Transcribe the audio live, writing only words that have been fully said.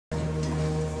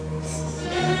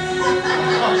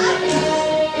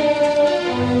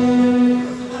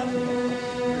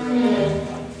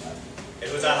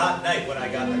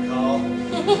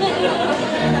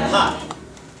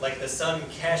son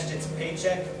cashed its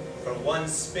paycheck for one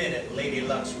spin at Lady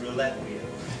Luck's roulette wheel.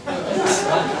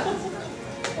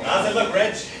 How's it look,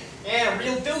 Reg? Yeah,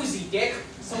 real doozy, Dick.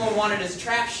 Someone wanted his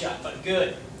trap shut, but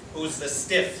good. Who's the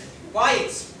stiff? Why,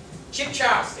 it's Chip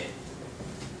Charleston.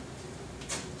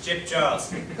 Chip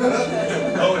Charleston.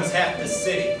 Owns half the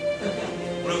city.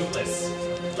 Ruthless.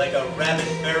 Like a rabid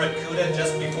barracuda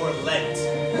just before Lent.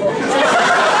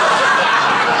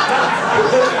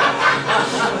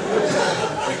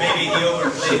 Maybe he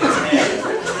overplayed his hand.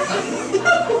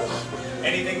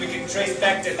 Anything we can trace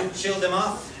back to who chilled him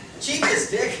off?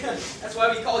 Cheapest, Dick. That's why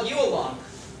we called you along.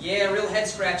 Yeah, real head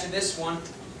scratcher, this one.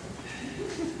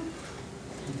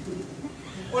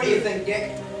 What do you think,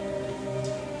 Dick?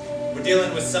 We're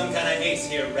dealing with some kind of ace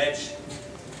here, Reg.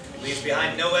 Leaves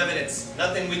behind no evidence,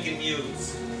 nothing we can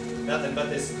use. Nothing but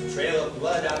this trail of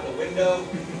blood out the window.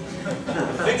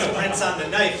 Fingerprints on the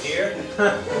knife here.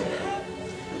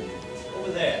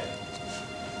 Over there,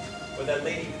 where that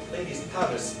lady's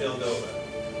powder spilled over.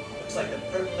 Looks like the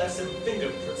perp left some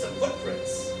fingerprints, some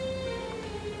footprints.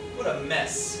 What a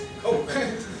mess. Oh,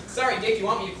 sorry, Dick. You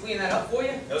want me to clean that up for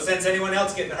you? No sense anyone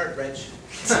else getting hurt, Reg.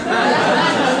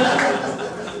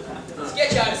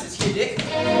 Sketch artist is here, Dick.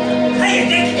 Hey,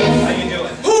 Dick! How you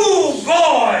doing? Ooh,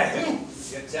 boy!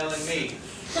 You're telling me.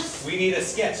 We need a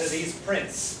sketch of these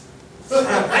prints. What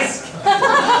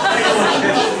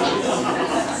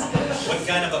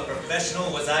kind of a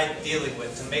professional was I dealing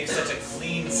with to make such a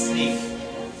clean sneak?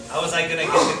 How was I gonna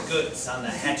get the goods on the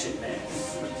hatchet man?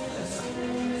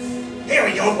 Here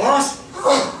we go, boss.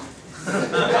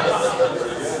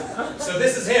 So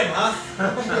this is him, huh?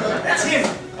 That's him.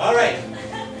 All right.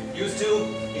 You two,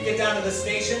 you get down to the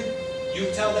station.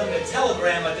 You tell them to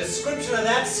telegram a description of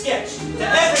that sketch to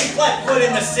every flatfoot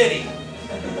in the city.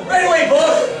 Right away,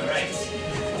 boss. All right.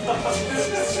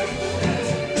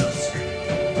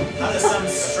 How does some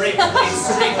straight-laced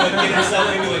straightwood get himself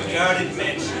into a guarded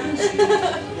mansion?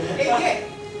 Hey, Dick.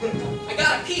 I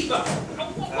got a peeper.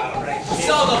 All right.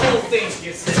 Saw the whole thing.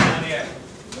 You sit down here.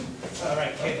 All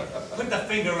right, kid. Put the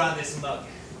finger on this mug.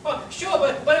 Oh, sure,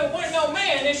 but it wasn't no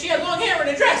man, and she had long hair and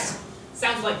a dress.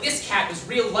 Sounds like this cat was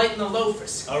real light in the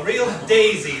loafers. A real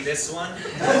daisy, this one.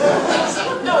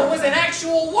 No, it was an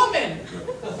actual woman.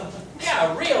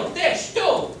 Yeah, a real dish,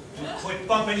 too. Quit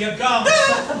bumping your gums,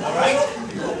 all right?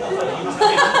 You tell me to put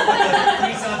the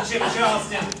grease on Chip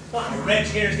Charleston. Reg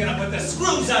here's gonna put the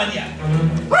screws on you.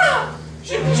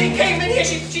 She came in here,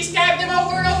 she stabbed him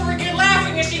over and over again,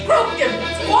 laughing as she croaked him,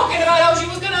 talking about how she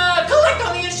was gonna collect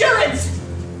on the insurance.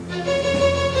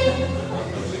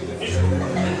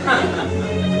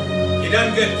 You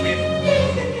done good, kid.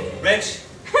 Reg,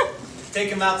 take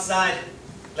him outside.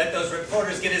 Let those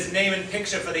reporters get his name and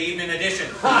picture for the evening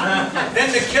edition.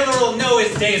 Then the killer will know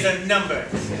his days are numbered.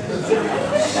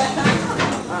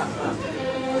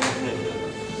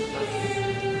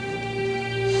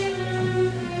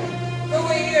 Who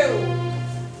are you?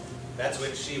 That's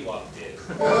when she walked in.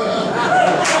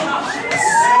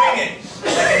 Swinging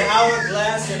like an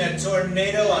hourglass in a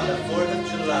tornado on the 4th of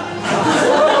July.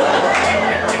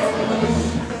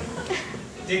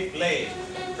 Dick Blade,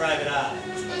 private eye.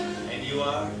 And you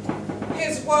are?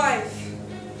 His wife.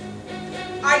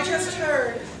 I just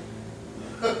heard.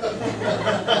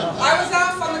 I was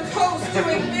off on the coast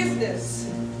doing business.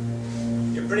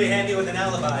 You're pretty handy with an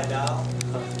alibi, doll.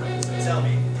 So tell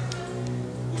me,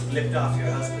 who flipped off your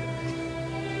husband?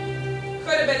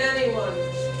 Could have been anyone.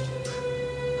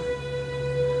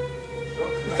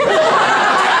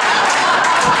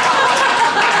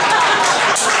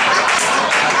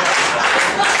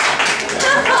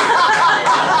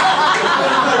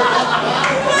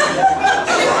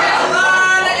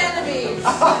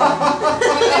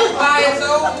 By his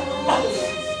own rules.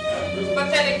 But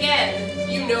then again,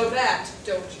 you know that,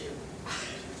 don't you?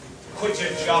 Quit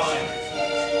your jawing.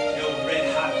 No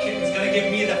red-hot kitten's gonna give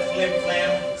me the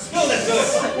flim-flam. Spill the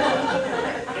goods.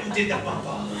 Who did the bump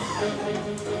off?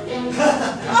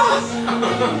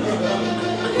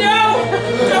 No!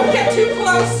 Don't get too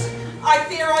close. I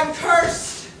fear I'm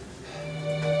cursed.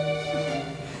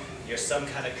 You're some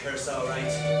kind of curse, all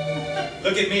right.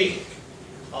 Look at me.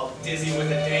 All dizzy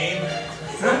with a dame.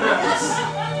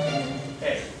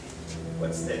 Hey,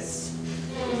 what's this?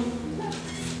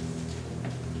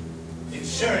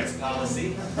 Insurance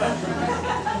policy.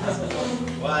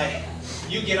 Why,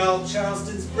 you get all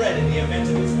Charleston's bread in the event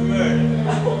of his murder.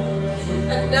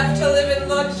 Enough to live in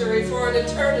luxury for an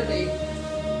eternity,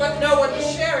 but no one to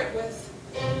share it with.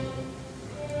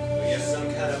 Well, you're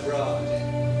some kind of broad.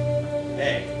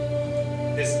 Hey,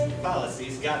 this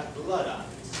policy's got blood on it.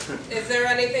 Is there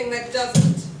anything that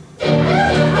doesn't?